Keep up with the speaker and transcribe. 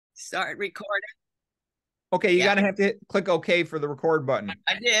Start recording. Okay, you Yeah. gotta have to click OK for the record button.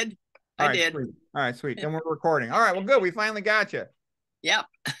 I did. All I right, did. sweet. All right, sweet. Then we're recording. All right, well, good. We finally got you. Yep.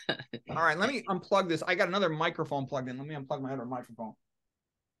 All right, let me unplug this. I got another microphone plugged in. Let me unplug my other microphone.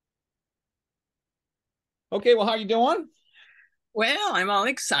 Okay, well, how you doing? Well, I'm all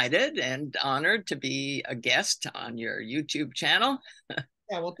excited and honored to be a guest on your YouTube channel.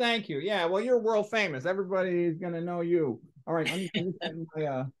 Yeah, well, thank you. Yeah, well, you're world famous. Everybody's gonna know you. All right, let me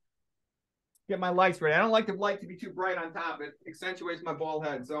get my lights ready. I don't like the light to be too bright on top. It accentuates my bald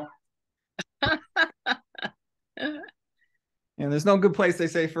head. So, and there's no good place they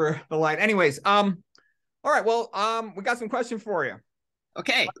say for the light. Anyways, all right, well, we got some questions for you.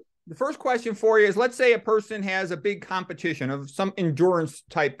 Okay. The first question for you is, let's say a person has a big competition of some endurance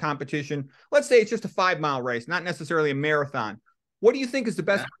type competition. Let's say it's just a 5-mile race, not necessarily a marathon. What do you think is the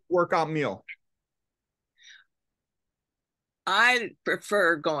best workout meal? I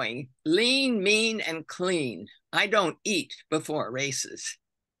prefer going lean, mean, and clean. I don't eat before races.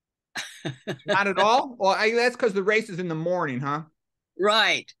 Not at all? Well, that's because the race is in the morning, huh?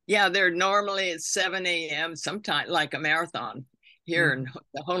 Right. Yeah, they're normally at 7 a.m. Sometimes, like a marathon here in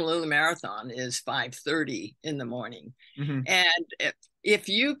the Honolulu Marathon is 5:30 in the morning. And if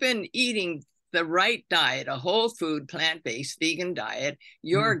you've been eating the right diet, a whole food, plant-based, vegan diet,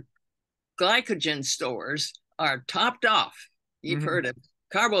 your glycogen stores are topped off. You've heard of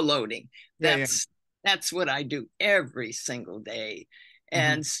carbo loading. That's what I do every single day.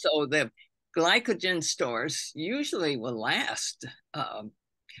 And so the glycogen stores usually will last a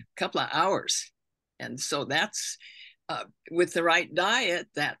couple of hours. And so that's with the right diet,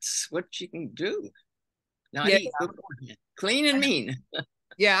 that's what you can do. Not eat beforehand. Clean and mean.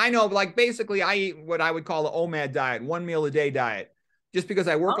 Yeah, I know. Like, basically, I eat what I would call the OMAD diet, 1 meal a day diet. Just because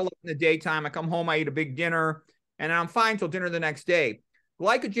I work a lot in the daytime, I come home, I eat a big dinner, and I'm fine till dinner the next day.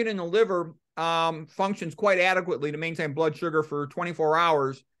 Glycogen in the liver functions quite adequately to maintain blood sugar for 24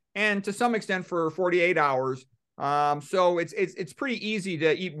 hours and to some extent for 48 hours. So it's pretty easy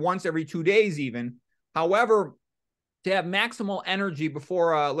to eat once every 2 days even. However, to have maximal energy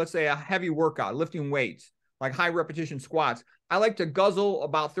before, let's say, a heavy workout, lifting weights, like high repetition squats, I like to guzzle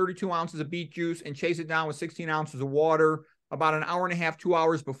about 32 ounces of beet juice and chase it down with 16 ounces of water about an hour and a half, 2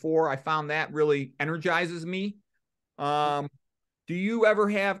 hours before. I found that really energizes me. Do you ever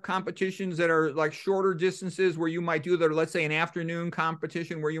have competitions that are like shorter distances where you might do that, or let's say an afternoon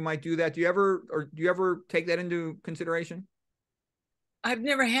competition where you might do that? Do you ever take that into consideration? I've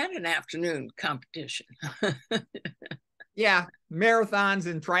never had an afternoon competition. Yeah, marathons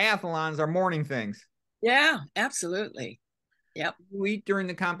and triathlons are morning things. Yeah, absolutely. Yep. You eat during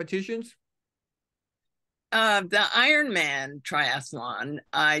the competitions? The Ironman triathlon,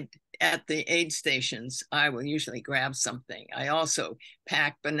 at the aid stations, I will usually grab something. I also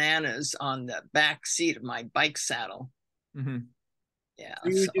pack bananas on the back seat of my bike saddle. Yeah. So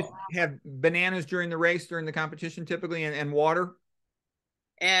you just have bananas during the race, during the competition typically, and water?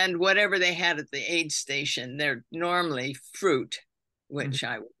 And whatever they had at the aid station, they're normally fruit, which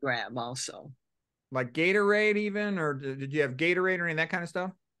I would grab also. Like Gatorade even, or did you have Gatorade or any of that kind of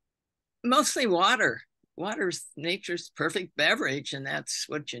stuff? Mostly water. Water's nature's perfect beverage, and that's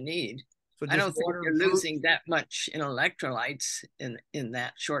what you need. So I don't think you're fruit? losing that much in electrolytes in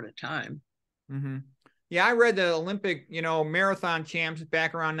that short a time. Yeah, I read the Olympic, marathon champs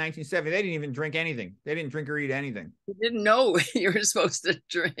back around 1970. They didn't even drink anything. They didn't drink or eat anything. You didn't know you were supposed to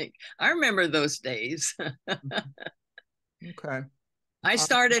drink. I remember those days. Okay. I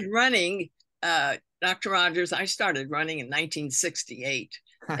started running, Dr. Rogers, I started running in 1968.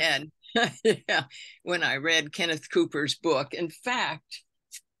 And yeah, when I read Kenneth Cooper's book. In fact,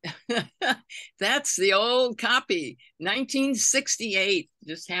 that's the old copy, 1968.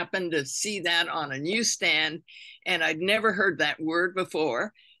 Just happened to see that on a newsstand, and I'd never heard that word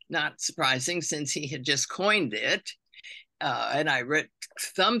before. Not surprising, since he had just coined it. And I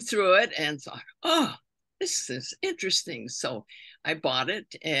thumbed through it and thought, oh, this is interesting. So I bought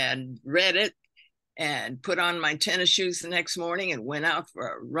it and read it and put on my tennis shoes the next morning and went out for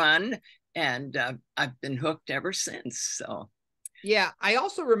a run. And I've been hooked ever since. So, yeah, I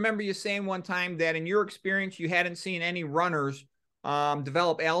also remember you saying one time that in your experience, you hadn't seen any runners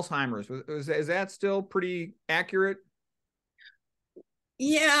develop Alzheimer's. Is that still pretty accurate?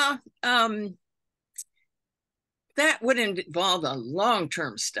 Yeah, that would involve a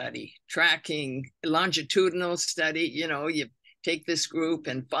long-term study, tracking longitudinal study. You take this group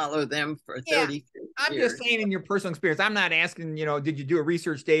and follow them for 30 years. I'm just saying in your personal experience. I'm not asking, did you do a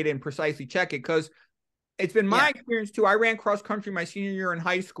research data and precisely check it? Because it's been my experience too. I ran cross country my senior year in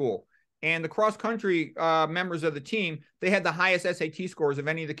high school. And the cross-country members of the team, they had the highest SAT scores of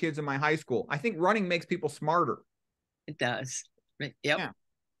any of the kids in my high school. I think running makes people smarter. It does. Yep. Yeah.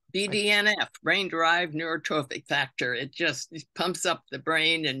 BDNF, brain-derived neurotrophic factor. It just pumps up the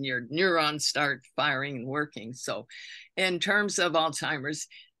brain and your neurons start firing and working. So in terms of Alzheimer's,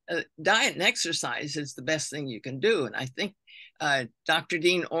 diet and exercise is the best thing you can do. And I think Dr.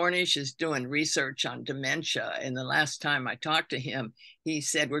 Dean Ornish is doing research on dementia. And the last time I talked to him, he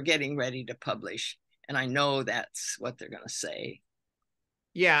said, we're getting ready to publish. And I know that's what they're going to say.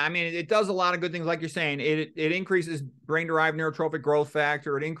 Yeah, I mean, it does a lot of good things, like you're saying. It increases brain-derived neurotrophic growth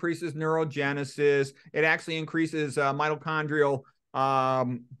factor. It increases neurogenesis. It actually increases mitochondrial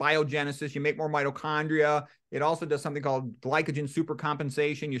biogenesis. You make more mitochondria. It also does something called glycogen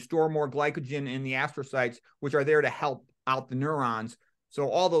supercompensation. You store more glycogen in the astrocytes, which are there to help out the neurons. So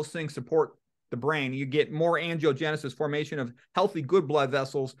all those things support the brain. You get more angiogenesis, formation of healthy, good blood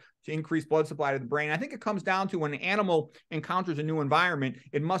vessels to increase blood supply to the brain. I think it comes down to when an animal encounters a new environment,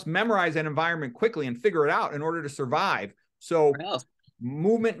 it must memorize that environment quickly and figure it out in order to survive. So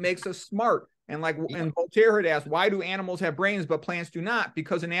movement makes us smart. And like, and Voltaire had asked, why do animals have brains but plants do not?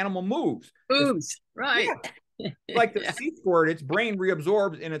 Because an animal moves. Moves, right. Yeah. Like the sea squirt, its brain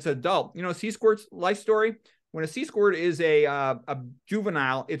reabsorbs in its adult. You know, sea squirt's life story. When a sea squirt is a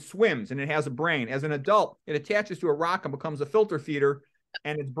juvenile, it swims and it has a brain. As an adult, it attaches to a rock and becomes a filter feeder,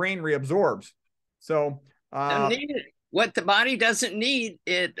 and its brain reabsorbs. So what the body doesn't need,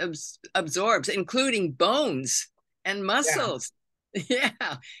 it absorbs, including bones and muscles. Yeah.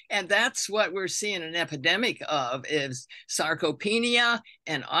 And that's what we're seeing an epidemic of is sarcopenia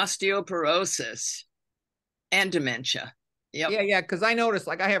and osteoporosis and dementia. Yep. Yeah. Because I noticed,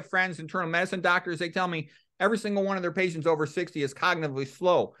 like I have friends, internal medicine doctors, they tell me every single one of their patients over 60 is cognitively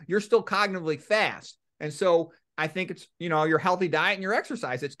slow. You're still cognitively fast. And so I think it's, you know, your healthy diet and your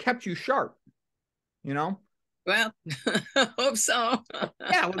exercise, it's kept you sharp, you know? Well, hope so.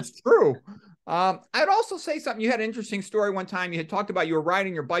 Yeah, well, it's true. I'd also say something. You had an interesting story one time. You had talked about you were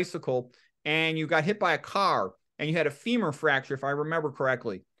riding your bicycle and you got hit by a car and you had a femur fracture, if I remember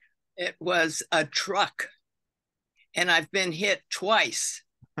correctly. It was a truck. And I've been hit twice.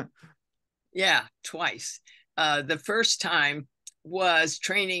 Yeah, twice. The first time was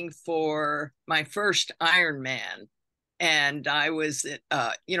training for my first Ironman. And I was,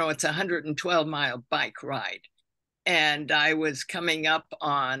 you know, it's a 112-mile bike ride. And I was coming up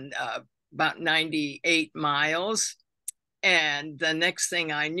on about 98 miles. And the next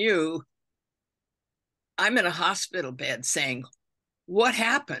thing I knew, I'm in a hospital bed saying, what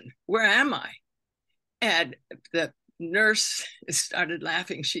happened? Where am I? And the nurse started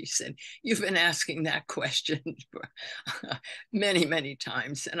laughing. She said, you've been asking that question for many, many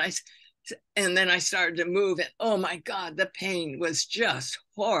times. And then I started to move and oh my God, the pain was just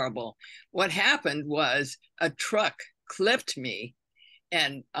horrible. What happened was a truck clipped me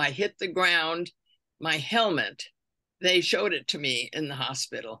and I hit the ground. My helmet, they showed it to me in the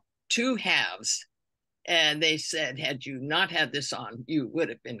hospital, 2 halves. And they said, had you not had this on, you would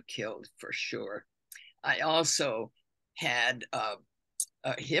have been killed for sure. I also had a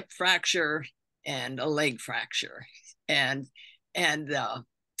hip fracture and a leg fracture. And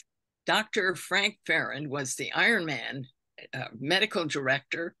Dr. Frank Farron was the Ironman medical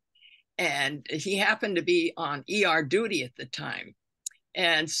director, and he happened to be on ER duty at the time.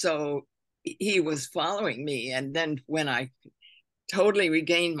 And so he was following me. And then when I totally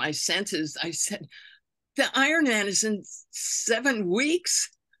regained my senses, I said, the Ironman is in 7 weeks.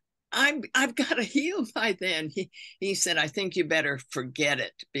 I've got to heal by then. He said, I think you better forget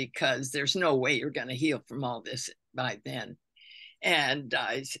it because there's no way you're going to heal from all this by then. And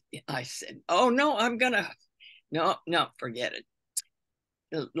I said, oh, no, no, forget it.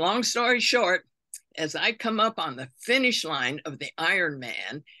 Long story short, as I come up on the finish line of the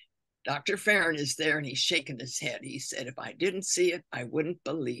Ironman, Dr. Farron is there and he's shaking his head. He said, if I didn't see it, I wouldn't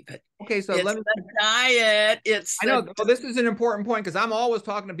believe it. Okay, so it's the diet. I know this is an important point because I'm always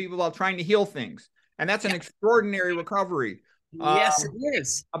talking to people about trying to heal things. And that's an extraordinary recovery. Yes, it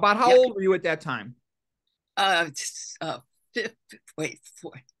is. About how old were you at that time?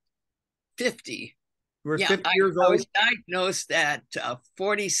 50. You were 50 years old? I was diagnosed at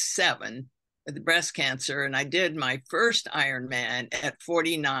 47 with breast cancer, and I did my first Ironman at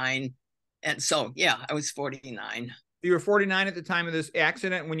 49. And so, I was 49. You were 49 at the time of this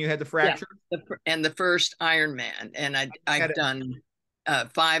accident when you had the fracture? Yeah, and the first Ironman. And I've done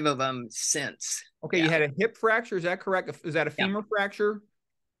 5 of them since. Okay, you had a hip fracture, is that correct? Is that a femur fracture?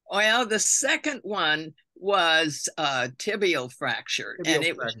 Well, the second one was a tibial fracture, and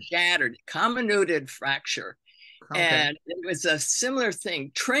it was shattered, comminuted fracture. Okay. And it was a similar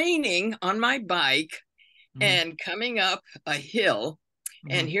thing, training on my bike and coming up a hill.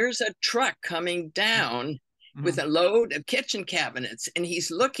 And here's a truck coming down with a load of kitchen cabinets. And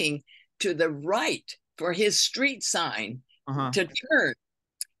he's looking to the right for his street sign to turn.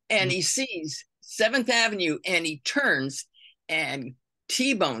 And he sees 7th Avenue and he turns and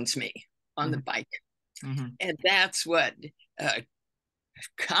T-bones me on the bike. And that's what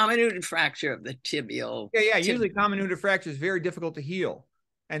comminuted fracture of the tibial. Yeah. Usually comminuted fracture is very difficult to heal.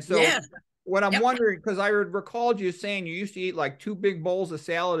 And so what I'm wondering, because I recalled you saying you used to eat like 2 big bowls of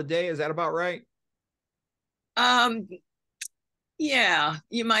salad a day. Is that about right? Yeah,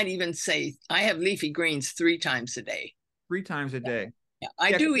 you might even say I have leafy greens 3 times a day. 3 times a day. Yeah,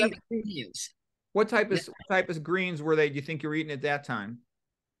 I do eat greens. What type of greens were they? Do you think you were eating at that time?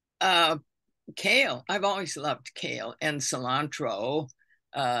 Kale. I've always loved kale and cilantro,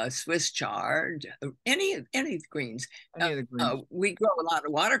 Swiss chard, any of the greens. Any of the greens. We grow a lot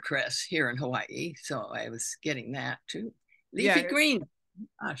of watercress here in Hawaii, so I was getting that too. Leafy green.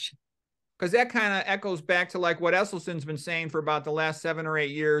 Gosh. Because that kind of echoes back to like what Esselstyn's been saying for about the last 7 or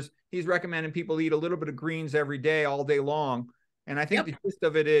 8 years. He's recommending people eat a little bit of greens every day, all day long. And I think the gist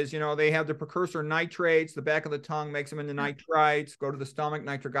of it is, you know, they have the precursor nitrates, the back of the tongue makes them into nitrites, go to the stomach,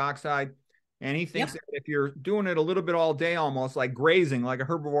 nitric oxide. And he thinks that if you're doing it a little bit all day, almost like grazing, like a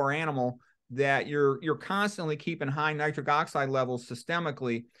herbivore animal, that you're constantly keeping high nitric oxide levels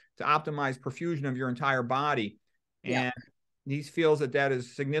systemically to optimize perfusion of your entire body. And he feels that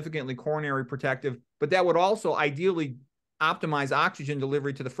is significantly coronary protective, but that would also ideally optimize oxygen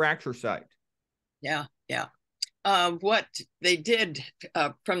delivery to the fracture site. Yeah. What they did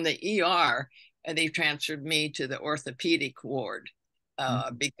from the ER, they transferred me to the orthopedic ward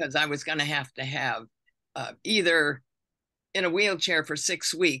because I was going to have either in a wheelchair for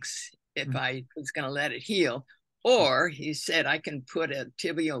 6 weeks if I was going to let it heal, or he said I can put a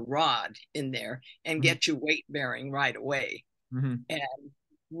tibial rod in there and get you weight bearing right away. And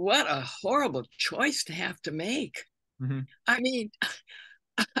what a horrible choice to have to make. I mean,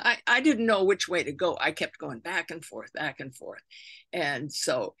 I didn't know which way to go. I kept going back and forth. And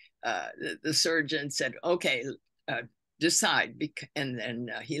so the surgeon said, okay, decide. And then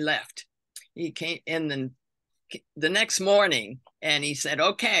he left. He came, and then the next morning, and he said,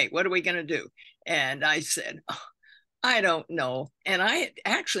 okay, what are we going to do? And I said, oh, I don't know. And I had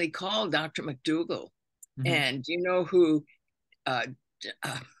actually called Dr. McDougall. And you know who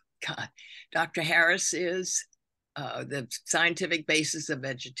Dr. Harris is? The scientific basis of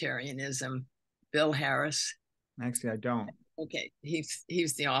vegetarianism, Bill Harris. Actually, I don't. Okay, he's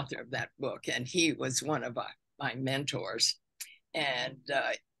the author of that book, and he was one of my mentors, and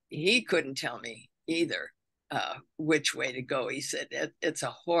he couldn't tell me either which way to go. He said it's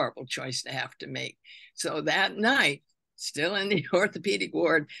a horrible choice to have to make. So that night, still in the orthopedic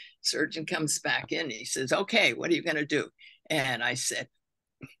ward, surgeon comes back in. He says, "Okay, what are you going to do?" And I said,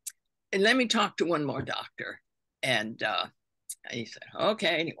 "And let me talk to one more doctor." And he said,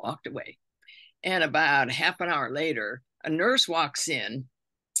 okay, and he walked away. And about half an hour later, a nurse walks in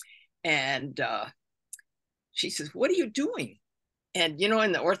and she says, what are you doing? And, you know,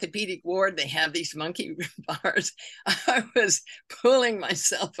 in the orthopedic ward, they have these monkey bars. I was pulling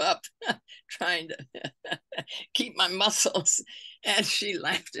myself up, trying to keep my muscles. And she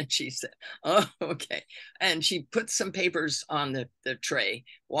laughed and she said, oh, okay. And she put some papers on the tray,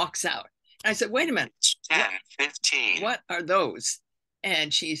 walks out. I said, wait a minute. 10, 15. What are those?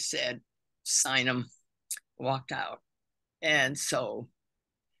 And she said, sign them. Walked out. And so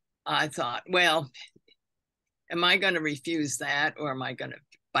I thought, well, am I going to refuse that, or am I going to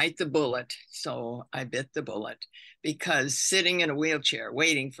bite the bullet? So I bit the bullet, because sitting in a wheelchair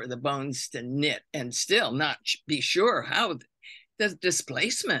waiting for the bones to knit and still not be sure how the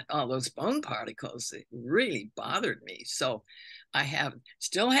displacement, all those bone particles, it really bothered me. So I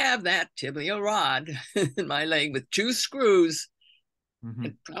still have that tibial rod in my leg with 2 screws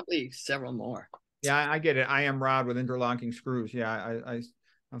and probably several more. Yeah, I get it. I am rod with interlocking screws. Yeah,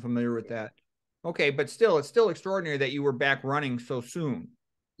 I'm familiar with that. Okay, but still, it's still extraordinary that you were back running so soon.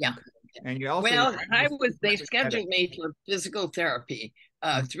 Yeah. And you also they scheduled me for physical therapy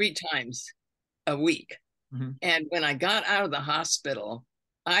 3 times a week. And when I got out of the hospital,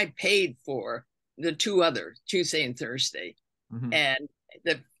 I paid for the 2 other, Tuesday and Thursday. And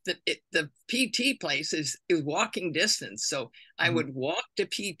the PT place is walking distance. So I would walk to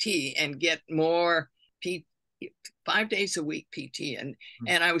PT and get more 5 days a week PT.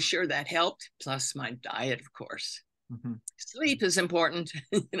 And I was sure that helped, plus my diet, of course. Sleep is important.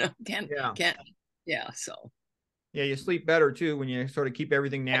 You know, so. Yeah, you sleep better too when you sort of keep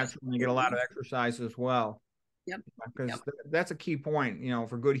everything natural and you get a lot of exercise as well. Because that's a key point,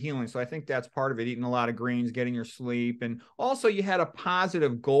 for good healing. So I think that's part of it, eating a lot of greens, getting your sleep. And also you had a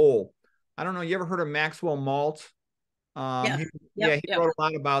positive goal. I don't know, you ever heard of Maxwell Maltz? He wrote a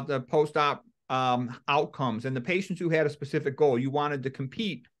lot about the post-op outcomes, and the patients who had a specific goal, you wanted to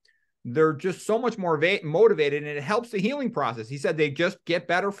compete, they're just so much more motivated, and it helps the healing process. He said they just get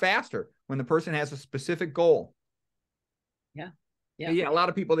better faster when the person has a specific goal. A lot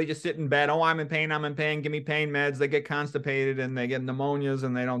of people, they just sit in bed. Oh, I'm in pain, give me pain meds. They get constipated and they get pneumonias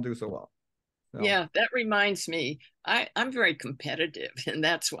and they don't do so well. So. Yeah, that reminds me, I'm very competitive, and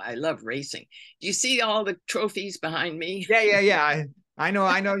that's why I love racing. Do you see all the trophies behind me? Yeah. I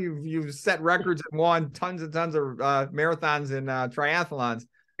know you've set records and won tons and tons of marathons and triathlons.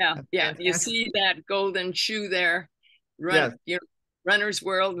 Yeah. You see that golden shoe there? Runner's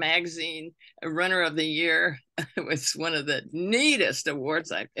World magazine, a runner of the year. It was one of the neatest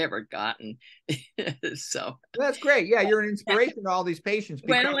awards I've ever gotten. So that's great. Yeah, you're an inspiration to all these patients.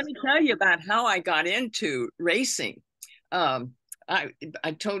 Well, let me tell you about how I got into racing. I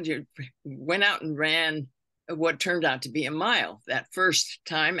told you, went out and ran what turned out to be a mile that first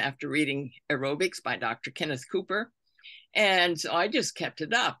time after reading Aerobics by Dr. Kenneth Cooper. And so I just kept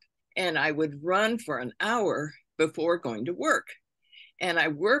it up, and I would run for an hour before going to work. And I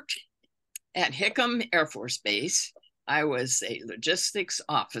worked at Hickam Air Force Base. I was a logistics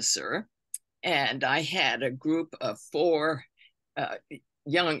officer, and I had a group of 4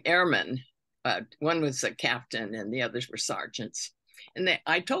 young airmen. One was a captain and the others were sergeants. And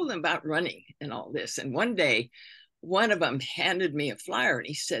I told them about running and all this. And one day, one of them handed me a flyer, and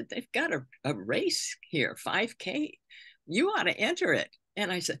he said, they've got a race here, 5K. You ought to enter it.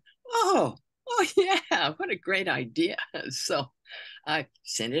 And I said, oh yeah, what a great idea. So I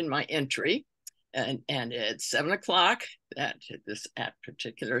sent in my entry, and at 7 o'clock that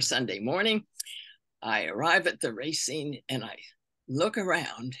particular Sunday morning, I arrive at the racing, and I look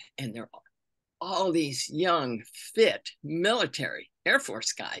around, and there are all these young, fit military Air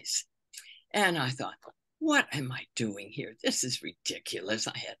Force guys. And I thought, what am I doing here? This is ridiculous.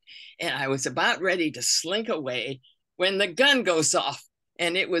 I was about ready to slink away when the gun goes off,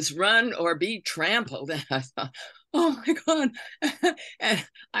 and it was run or be trampled. And I thought, oh my God. And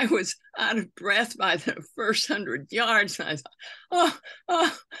I was out of breath by the first 100 yards. And I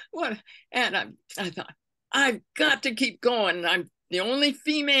thought, what? And I thought, I've got to keep going. I'm the only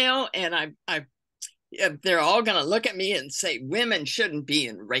female, and they're all going to look at me and say women shouldn't be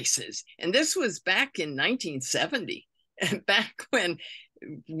in races. And this was back in 1970, back when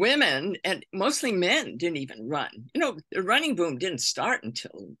women, and mostly men, didn't even run. The running boom didn't start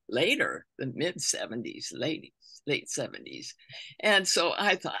until later, the mid 70s, late 70s. And so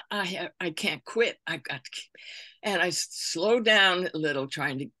I thought, I can't quit. I've got to keep. And I slowed down a little,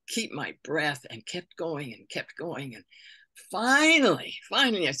 trying to keep my breath, and kept going. And finally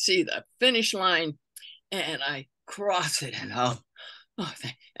I see the finish line, and I cross it, and and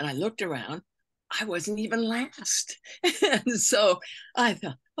I looked around. I wasn't even last. And so I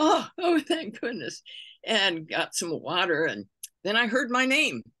thought, oh, thank goodness, and got some water. And then I heard my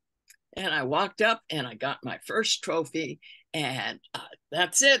name, and I walked up, and I got my first trophy, and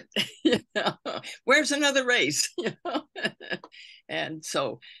that's it. Where's another race? And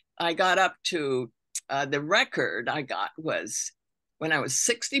so I got up to the record I got was when I was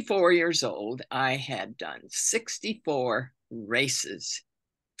 64 years old. I had done 64 races,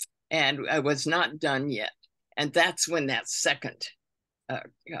 and I was not done yet. And that's when that second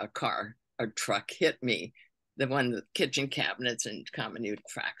car or truck hit me, the one with kitchen cabinets and comminuted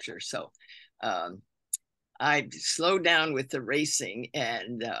fracture. So I slowed down with the racing,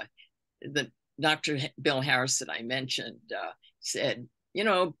 and the Dr. Bill Harris that I mentioned said,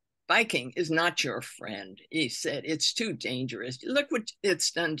 biking is not your friend. He said, it's too dangerous. Look what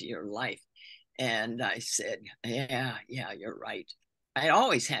it's done to your life. And I said, yeah, you're right. I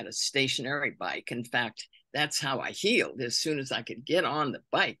always had a stationary bike. In fact, that's how I healed. As soon as I could get on the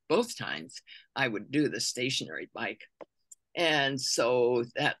bike, both times I would do the stationary bike. And so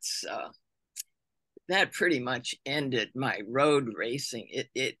that pretty much ended my road racing.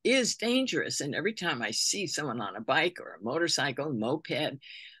 It is dangerous. And every time I see someone on a bike or a motorcycle, moped,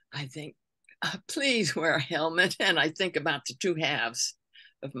 I think, please wear a helmet. And I think about the 2 halves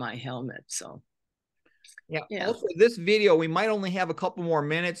of my helmet. So yeah. Also, this video, we might only have a couple more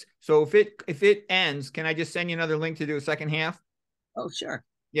minutes. So if it ends, can I just send you another link to do a second half? Oh, sure.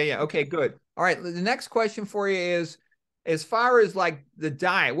 Yeah. Okay, good. All right. The next question for you is, as far as like the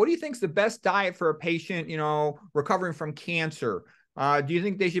diet, what do you think is the best diet for a patient, recovering from cancer? Do you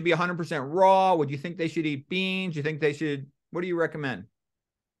think they should be 100% raw? Would you think they should eat beans? Do you think what do you recommend?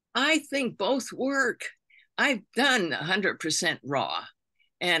 I think both work. I've done 100% raw,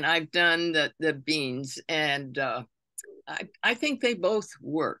 and I've done the beans, and I think they both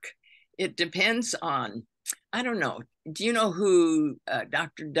work. It depends on, I don't know. Do you know who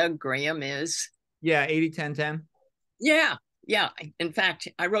Dr. Doug Graham is? Yeah, 80-10-10. Yeah, yeah. In fact,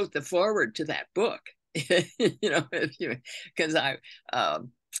 I wrote the foreword to that book. Because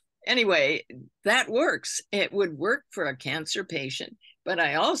anyway, that works. It would work for a cancer patient, but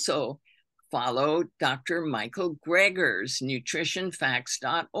I also follow Dr. Michael Greger's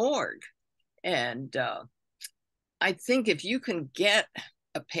nutritionfacts.org. And I think if you can get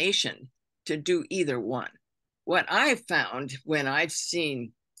a patient to do either one, what I've found when I've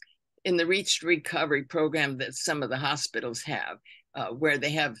seen in the Reach Recovery program that some of the hospitals have, where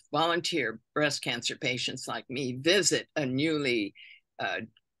they have volunteer breast cancer patients like me visit a newly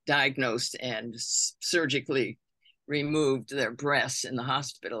diagnosed and surgically removed their breasts in the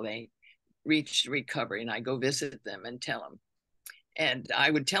hospital, they reach recovery, and I go visit them and tell them. And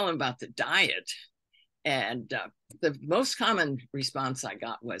I would tell them about the diet. And the most common response I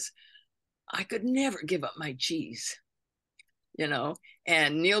got was, I could never give up my cheese.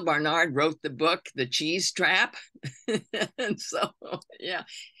 And Neil Barnard wrote the book, The Cheese Trap. And so, yeah,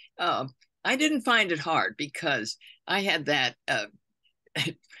 I didn't find it hard because I had that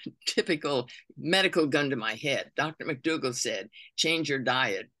typical medical gun to my head. Dr. McDougall said, change your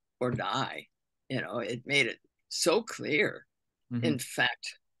diet or die. It made it so clear. Mm-hmm. In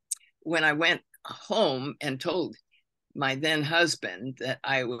fact, when I went home and told my then husband that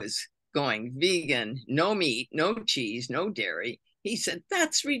I was going vegan, no meat, no cheese, no dairy, he said,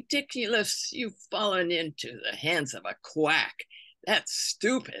 that's ridiculous. You've fallen into the hands of a quack. That's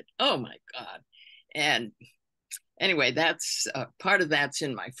stupid. Oh my God. And anyway, that's part of that's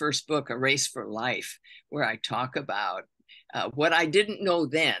in my first book, A Race for Life, where I talk about what I didn't know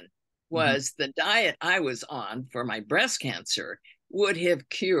then was the diet I was on for my breast cancer would have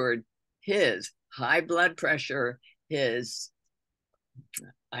cured his high blood pressure, his,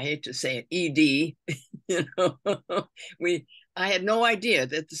 I hate to say it, ED. I had no idea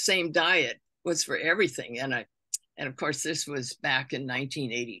that the same diet was for everything. And of course, this was back in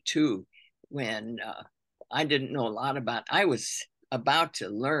 1982 when I didn't know a lot about, I was about to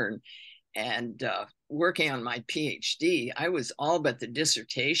learn, and working on my PhD, I was all but the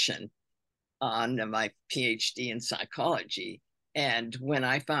dissertation on my PhD in psychology. And when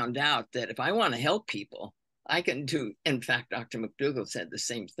I found out that if I want to help people, I can do, in fact, Dr. McDougall said the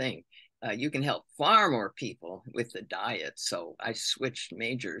same thing. You can help far more people with the diet. So I switched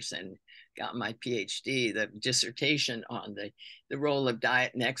majors and got my PhD, the dissertation on the role of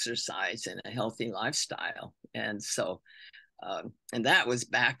diet and exercise in a healthy lifestyle. And so, and that was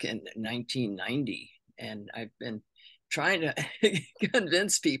back in 1990. And I've been trying to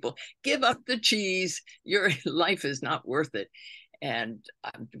convince people, give up the cheese. Your life is not worth it. And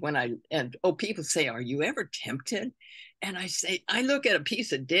people say, are you ever tempted? And I say, I look at a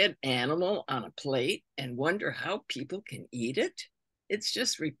piece of dead animal on a plate and wonder how people can eat it. It's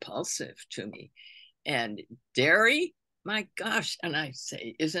just repulsive to me. And dairy, my gosh. And I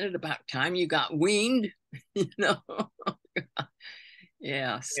say, isn't it about time you got weaned?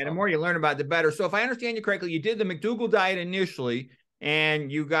 Yeah. So. And the more you learn about it, the better. So if I understand you correctly, you did the McDougall diet initially,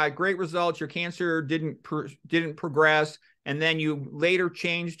 and you got great results. Your cancer didn't progress. And then you later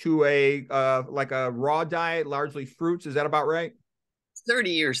changed to a raw diet, largely fruits. Is that about right?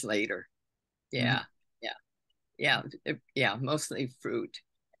 30 years later. Yeah. Yeah. Mostly fruit.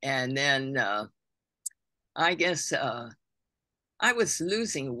 And then I guess I was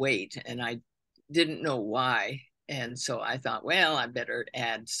losing weight and I didn't know why. And so I thought, well, I better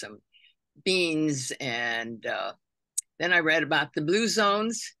add some beans. And then I read about the blue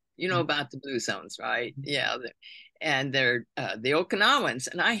zones. You know about the blue zones, right? Yeah. And they're the Okinawans.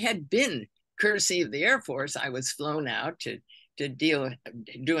 And I had been, courtesy of the Air Force, I was flown out to do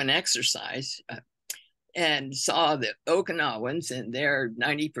an exercise and saw the Okinawans and their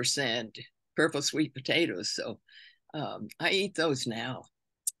 90% purple sweet potatoes. So I eat those now.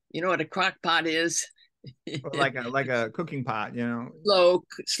 You know what a crock pot is? like a cooking pot,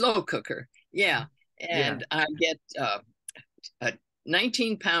 Slow cooker. Yeah. And I get a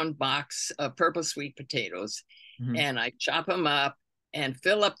 19-pound box of purple sweet potatoes, and I chop them up and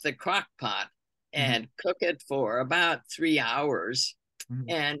fill up the crock pot and cook it for about 3 hours.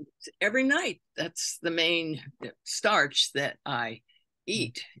 And every night, that's the main starch that I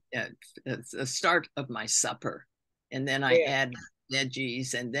eat. It's the start of my supper. And then I add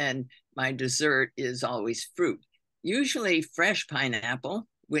veggies, and then my dessert is always fruit, usually fresh pineapple,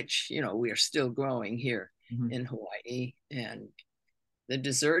 which, we are still growing here in Hawaii. And the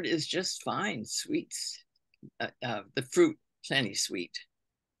dessert is just fine, sweets. the fruit plenty sweet.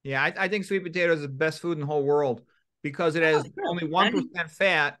 Yeah, I think sweet potato is the best food in the whole world because it has only 1%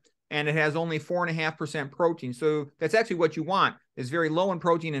 fat and it has only 4.5% protein. So that's actually what you want. It's very low in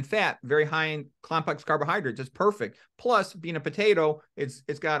protein and fat, very high in complex carbohydrates. It's perfect. Plus, being a potato, it's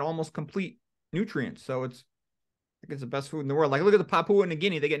got almost complete nutrients. So I think it's the best food in the world. Like look at the Papua New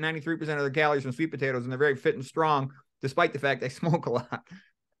Guinea. They get 93% of their calories from sweet potatoes and they're very fit and strong, despite the fact they smoke a lot.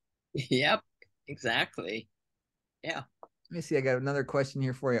 Yep, exactly. Yeah. Let me see. I got another question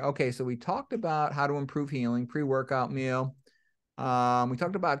here for you. Okay, so we talked about how to improve healing, pre-workout meal. We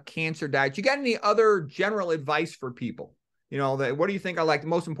talked about cancer diet. You got any other general advice for people? You know, what do you think are like the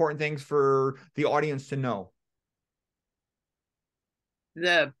most important things for the audience to know?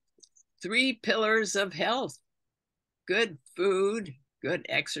 The 3 pillars of health: good food, good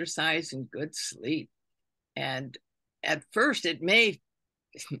exercise, and good sleep. And at first, it may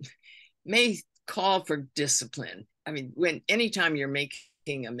call for discipline. I mean, anytime you're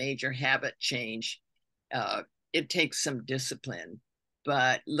making a major habit change, it takes some discipline,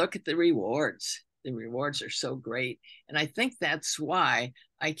 but look at the rewards. The rewards are so great. And I think that's why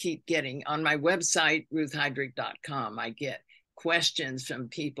I keep getting on my website, ruthheidrich.com, I get questions from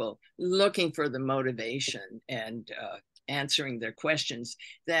people looking for the motivation and answering their questions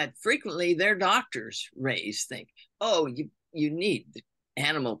that frequently their doctors think, oh, you need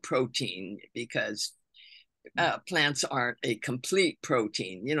animal protein because plants aren't a complete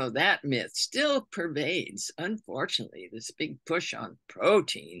protein. You know, that myth still pervades, unfortunately, this big push on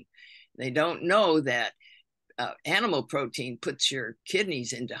protein. They don't know that animal protein puts your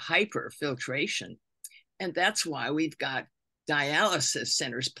kidneys into hyperfiltration. And that's why we've got dialysis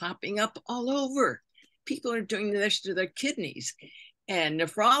centers popping up all over. People are doing this to their kidneys. And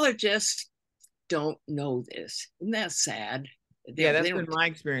nephrologists don't know this. Isn't that sad? Yeah, that's been my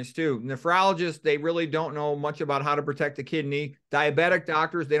experience too. Nephrologists, they really don't know much about how to protect the kidney. Diabetic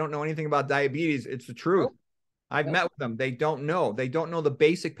doctors, they don't know anything about diabetes. It's the truth. Nope. I've met with them. They don't know. They don't know the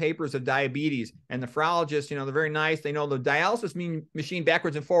basic papers of diabetes. And nephrologists, you know, they're very nice. They know the dialysis machine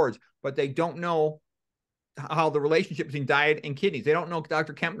backwards and forwards, but they don't know how the relationship between diet and kidneys. They don't know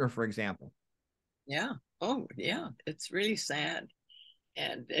Dr. Kempner, for example. Yeah. Oh, yeah. It's really sad.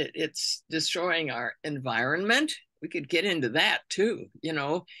 And it's destroying our environment. We could get into that too. You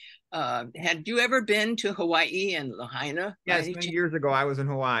know, had you ever been to Hawaii and Lahaina? Yes, many years ago I was in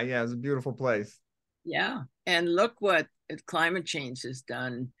Hawaii. Yeah, it's a beautiful place. Yeah, and look what climate change has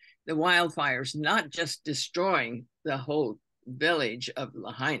done. The wildfires, not just destroying the whole village of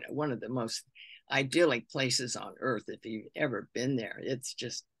Lahaina, one of the most idyllic places on earth. If you've ever been there, it's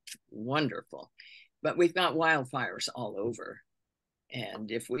just wonderful. But we've got wildfires all over. And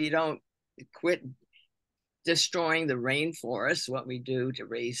if we don't quit destroying the rainforest, what we do to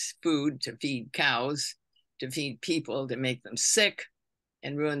raise food, to feed cows, to feed people, to make them sick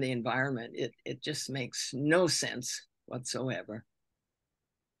and ruin the environment, it just makes no sense whatsoever.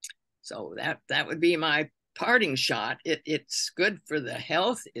 So that would be my parting shot. It's good for the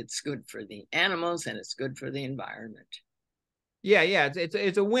health, it's good for the animals, and it's good for the environment. Yeah,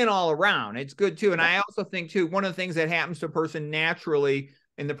 it's a win all around. It's good too. And I also think too, one of the things that happens to a person naturally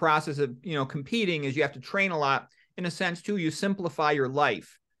in the process of, you know, competing is you have to train a lot. In a sense too, you simplify your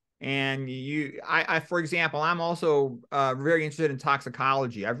life. And for example, I'm also very interested in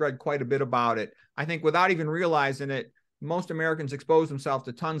toxicology. I've read quite a bit about it. I think without even realizing it, most Americans expose themselves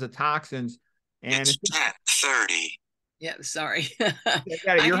to tons of toxins. And it's 10:30. Yeah, sorry. I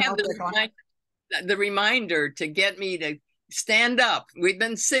have the reminder to get me to stand up. We've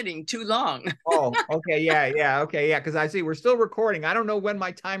been sitting too long. Oh, okay. Yeah. Okay. Yeah. Because I see we're still recording. I don't know when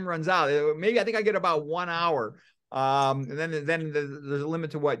my time runs out. Maybe I think I get about 1 hour. And then there's a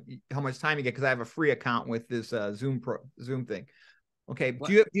limit to how much time you get because I have a free account with this Zoom thing. Okay.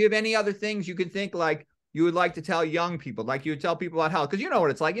 Do you have any other things you could think like you would like to tell young people, like you would tell people about health? Because you know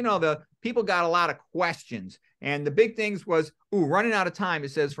what it's like. You know, the people got a lot of questions, and the big things was, running out of time.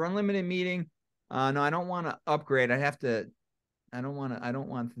 It says for unlimited meeting. No, I don't want to upgrade. I don't want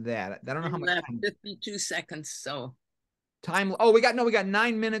that. I don't know how much time. 52 seconds. So time. Oh, we got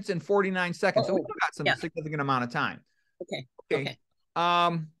 9 minutes and 49 seconds. So we still got some significant amount of time. Okay.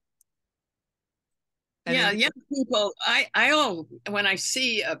 Young people. When I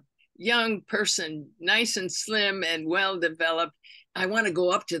see a young person, nice and slim and well developed, I want to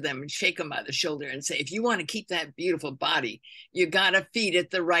go up to them and shake them by the shoulder and say, if you want to keep that beautiful body, you got to feed it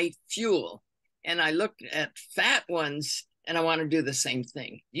the right fuel. And I look at fat ones and I want to do the same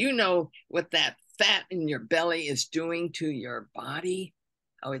thing. You know what that fat in your belly is doing to your body,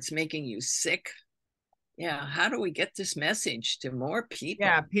 how it's making you sick. Yeah, how do we get this message to more people?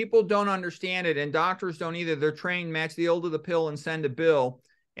 Yeah, people don't understand it, and doctors don't either. They're trained match the ill to the pill and send a bill.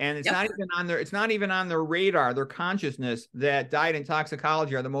 And it's not even on their radar, their consciousness, that diet and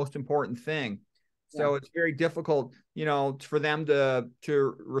toxicology are the most important thing. So it's very difficult, for them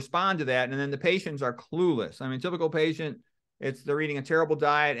to respond to that. And then the patients are clueless. I mean, typical patient, they're eating a terrible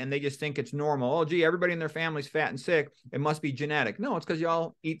diet and they just think it's normal. Oh, gee, everybody in their family's fat and sick. It must be genetic. No, it's because you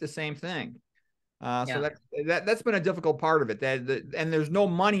all eat the same thing. So that's been a difficult part of it. And there's no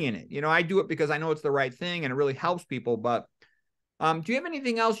money in it. I do it because I know it's the right thing and it really helps people. But do you have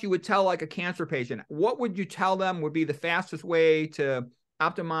anything else you would tell like a cancer patient? What would you tell them would be the fastest way to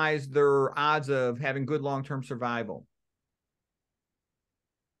optimize their odds of having good long-term survival?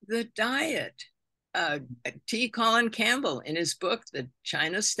 The diet. T. Colin Campbell, in his book, The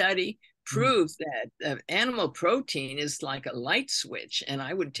China Study, proves that animal protein is like a light switch. And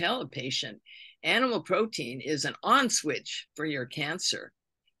I would tell a patient, animal protein is an on switch for your cancer.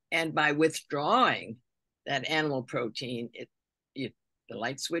 And by withdrawing that animal protein, the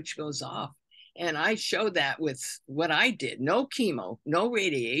light switch goes off. And I showed that with what I did. No chemo, no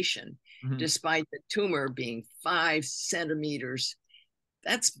radiation, despite the tumor being 5 centimeters.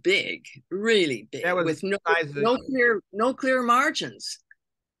 That's big, really big, with no clear margins.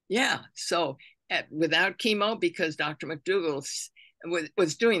 Yeah. So without chemo, because Dr. McDougall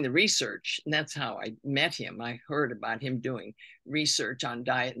was doing the research, and that's how I met him. I heard about him doing research on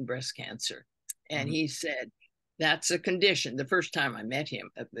diet and breast cancer. And he said, that's a condition. The first time I met him,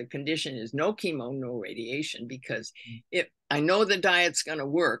 the condition is no chemo, no radiation, because I know the diet's going to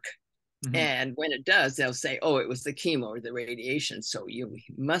work. And when it does, they'll say, oh, it was the chemo or the radiation. So you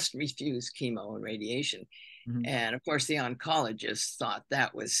must refuse chemo and radiation. And of course, the oncologist thought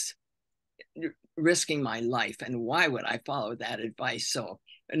that was risking my life. And why would I follow that advice? So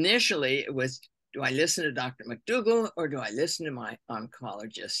initially it was, do I listen to Dr. McDougall or do I listen to my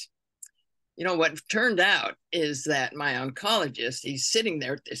oncologist? What turned out is that my oncologist, he's sitting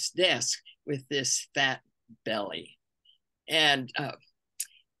there at this desk with this fat belly. And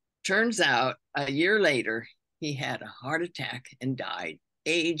turns out a year later, he had a heart attack and died,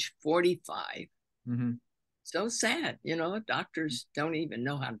 age 45. So sad. Doctors don't even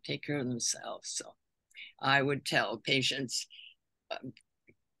know how to take care of themselves. So I would tell patients,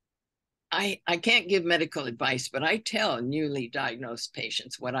 I can't give medical advice, but I tell newly diagnosed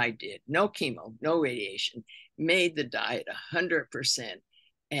patients what I did. No chemo, no radiation, made the diet 100%,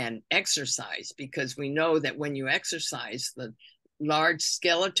 and exercise, because we know that when you exercise the large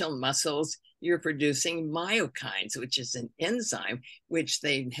skeletal muscles, you're producing myokines, which is an enzyme which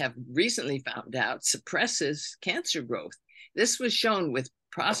they have recently found out suppresses cancer growth. This was shown with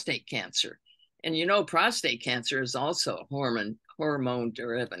prostate cancer. And prostate cancer is also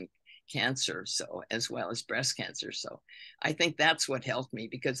hormone-driven cancer, so as well as breast cancer. So I think that's what helped me,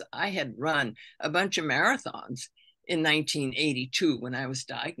 because I had run a bunch of marathons in 1982 when I was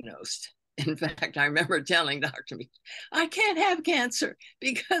diagnosed. In fact, I remember telling Dr. McDougall, I can't have cancer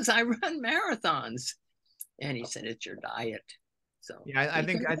because I run marathons. And he said, it's your diet. So yeah, I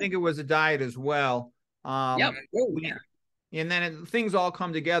think it was a diet as well. Yep. And then things all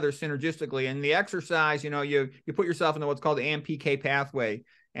come together synergistically. And the exercise, you put yourself into what's called the AMPK pathway,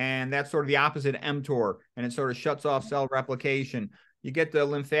 and that's sort of the opposite of mTOR, and it sort of shuts off cell replication. You get the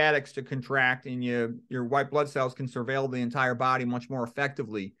lymphatics to contract, and your white blood cells can surveil the entire body much more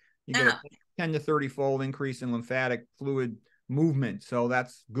effectively. You get a 10 to 30 fold increase in lymphatic fluid movement. So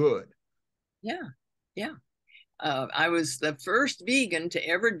that's good. Yeah. I was the first vegan to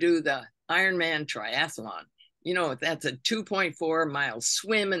ever do the Ironman triathlon. That's a 2.4 mile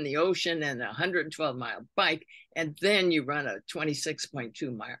swim in the ocean and a 112-mile bike. And then you run a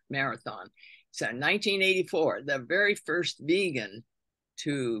 26.2 marathon. So 1984, the very first vegan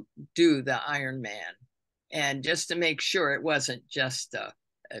to do the Ironman. And just to make sure it wasn't just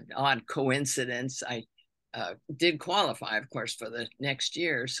an odd coincidence, I did qualify, of course, for the next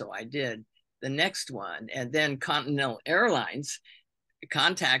year. So I did the next one. And then Continental Airlines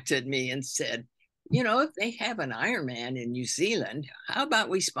contacted me and said, if they have an Ironman in New Zealand, how about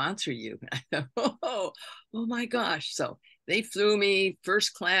we sponsor you? I thought, oh my gosh. So they flew me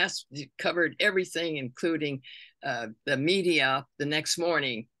first class, covered everything, including the media the next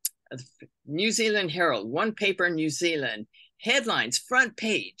morning. New Zealand Herald, one paper in New Zealand, headlines, front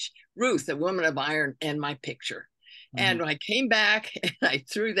page, Ruth, a woman of iron, and my picture. And I came back and I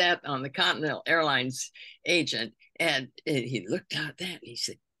threw that on the Continental Airlines agent, and he looked at that and he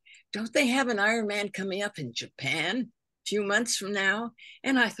said, don't they have an Ironman coming up in Japan a few months from now?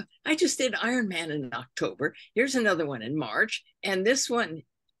 And I thought, I just did Ironman in October. Here's another one in March. And this one,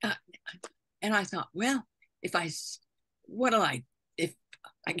 And I thought, well, if I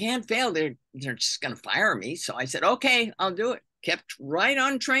can't fail, they're just going to fire me. So I said, okay, I'll do it. Kept right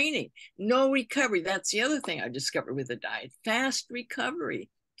on training. No recovery. That's the other thing I discovered with the diet, fast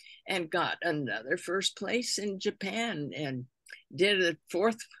recovery, and got another first place in Japan and did a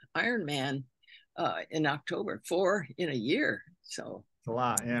 4th Ironman in October, 4 in a year. So it's a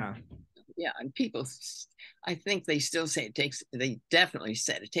lot. Yeah. Yeah. And people, I think they still say they definitely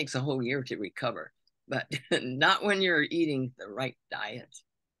said it takes a whole year to recover, but not when you're eating the right diet.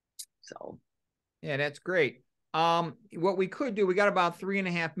 So, yeah, that's great. What we could do, we got about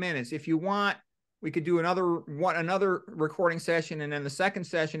 3.5 minutes. If you want, we could do another recording session. And then the second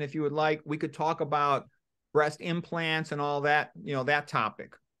session, if you would like, we could talk about breast implants and all that, that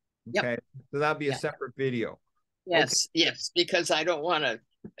topic. Okay. Yep. So that'd be a separate video. Yes. Okay. Yes. Because I don't want to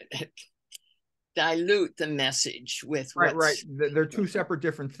dilute the message with right. They're two separate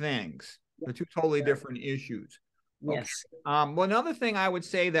different things. They're two totally different issues. Yes. Okay. Well, another thing I would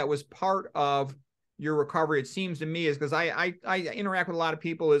say that was part of your recovery, it seems to me, is because I interact with a lot of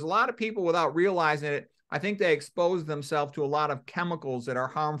people, without realizing it, I think they expose themselves to a lot of chemicals that are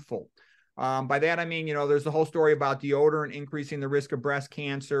harmful. By that, I mean, there's the whole story about deodorant increasing the risk of breast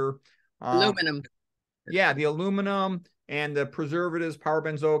cancer. Aluminum. Yeah, the aluminum and the preservatives,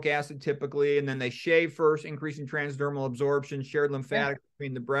 parabenzoic acid typically, and then they shave first, increasing transdermal absorption, shared lymphatics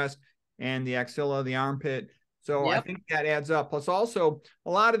between the breast and the axilla, the armpit. So I think that adds up. Plus also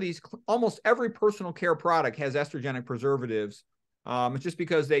a lot of these, almost every personal care product has estrogenic preservatives. It's just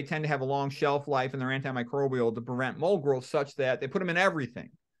because they tend to have a long shelf life and they're antimicrobial to prevent mold growth, such that they put them in everything.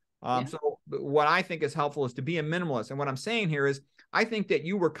 So what I think is helpful is to be a minimalist. And what I'm saying here is I think that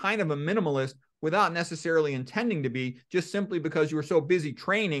you were kind of a minimalist without necessarily intending to be, just simply because you were so busy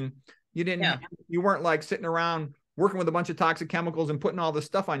training. You weren't like sitting around working with a bunch of toxic chemicals and putting all this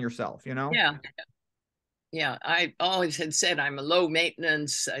stuff on yourself, Yeah, I always had said I'm a low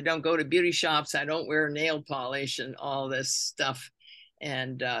maintenance. I don't go to beauty shops. I don't wear nail polish and all this stuff.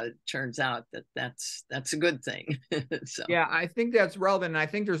 And it turns out that that's a good thing. So. Yeah, I think that's relevant. And I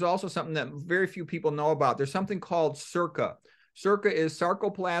think there's also something that very few people know about. There's something called SERCA. SERCA is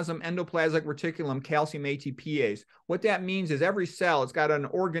sarcoplasm endoplasmic reticulum calcium ATPase. What that means is every cell, it's got an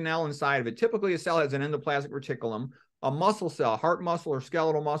organelle inside of it. Typically, a cell has an endoplasmic reticulum. A muscle cell, heart muscle or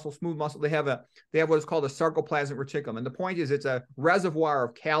skeletal muscle, smooth muscle, they have what is called a sarcoplasmic reticulum. And the point is it's a reservoir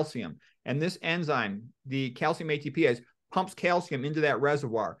of calcium. And this enzyme, the calcium ATPase, pumps calcium into that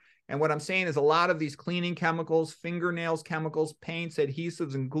reservoir. And what I'm saying is a lot of these cleaning chemicals, fingernails chemicals, paints,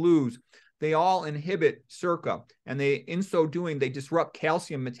 adhesives, and glues, they all inhibit SERCA. And in so doing, they disrupt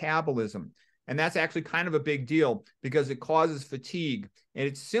calcium metabolism. And that's actually kind of a big deal because it causes fatigue. And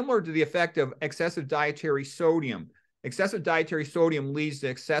it's similar to the effect of excessive dietary sodium. Excessive dietary sodium leads to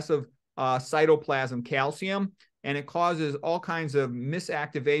excessive cytoplasm calcium, and it causes all kinds of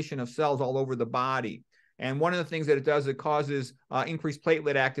misactivation of cells all over the body. And one of the things that it does, it causes increased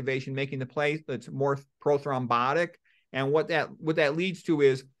platelet activation, making the platelets more prothrombotic. And what that leads to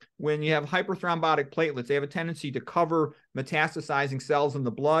is when you have hyperthrombotic platelets, they have a tendency to cover metastasizing cells in the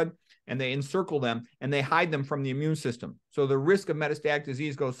blood, and they encircle them, and they hide them from the immune system. So the risk of metastatic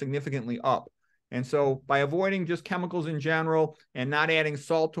disease goes significantly up. And so by avoiding just chemicals in general and not adding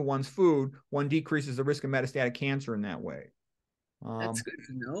salt to one's food, one decreases the risk of metastatic cancer in that way. That's good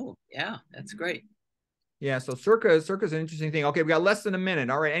to know. Yeah, that's great. Yeah, so SERCA is an interesting thing. Okay, we got less than a minute.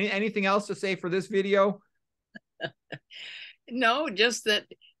 All right, anything else to say for this video? No, just that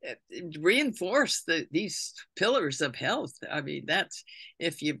reinforce these pillars of health. I mean, that's,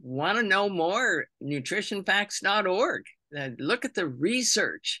 if you want to know more, nutritionfacts.org. Look at the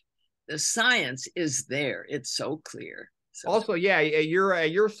research. The science is there. It's so clear. So, also, yeah,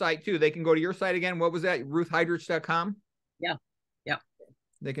 your site too. They can go to your site again. What was that? RuthHeidrich.com? Yeah.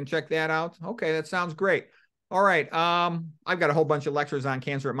 They can check that out. Okay, that sounds great. All right. I've got a whole bunch of lectures on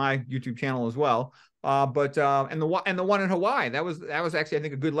cancer at my YouTube channel as well. But the one in Hawaii, that was actually, I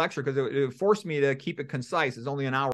think, a good lecture because it forced me to keep it concise. It's only an hour.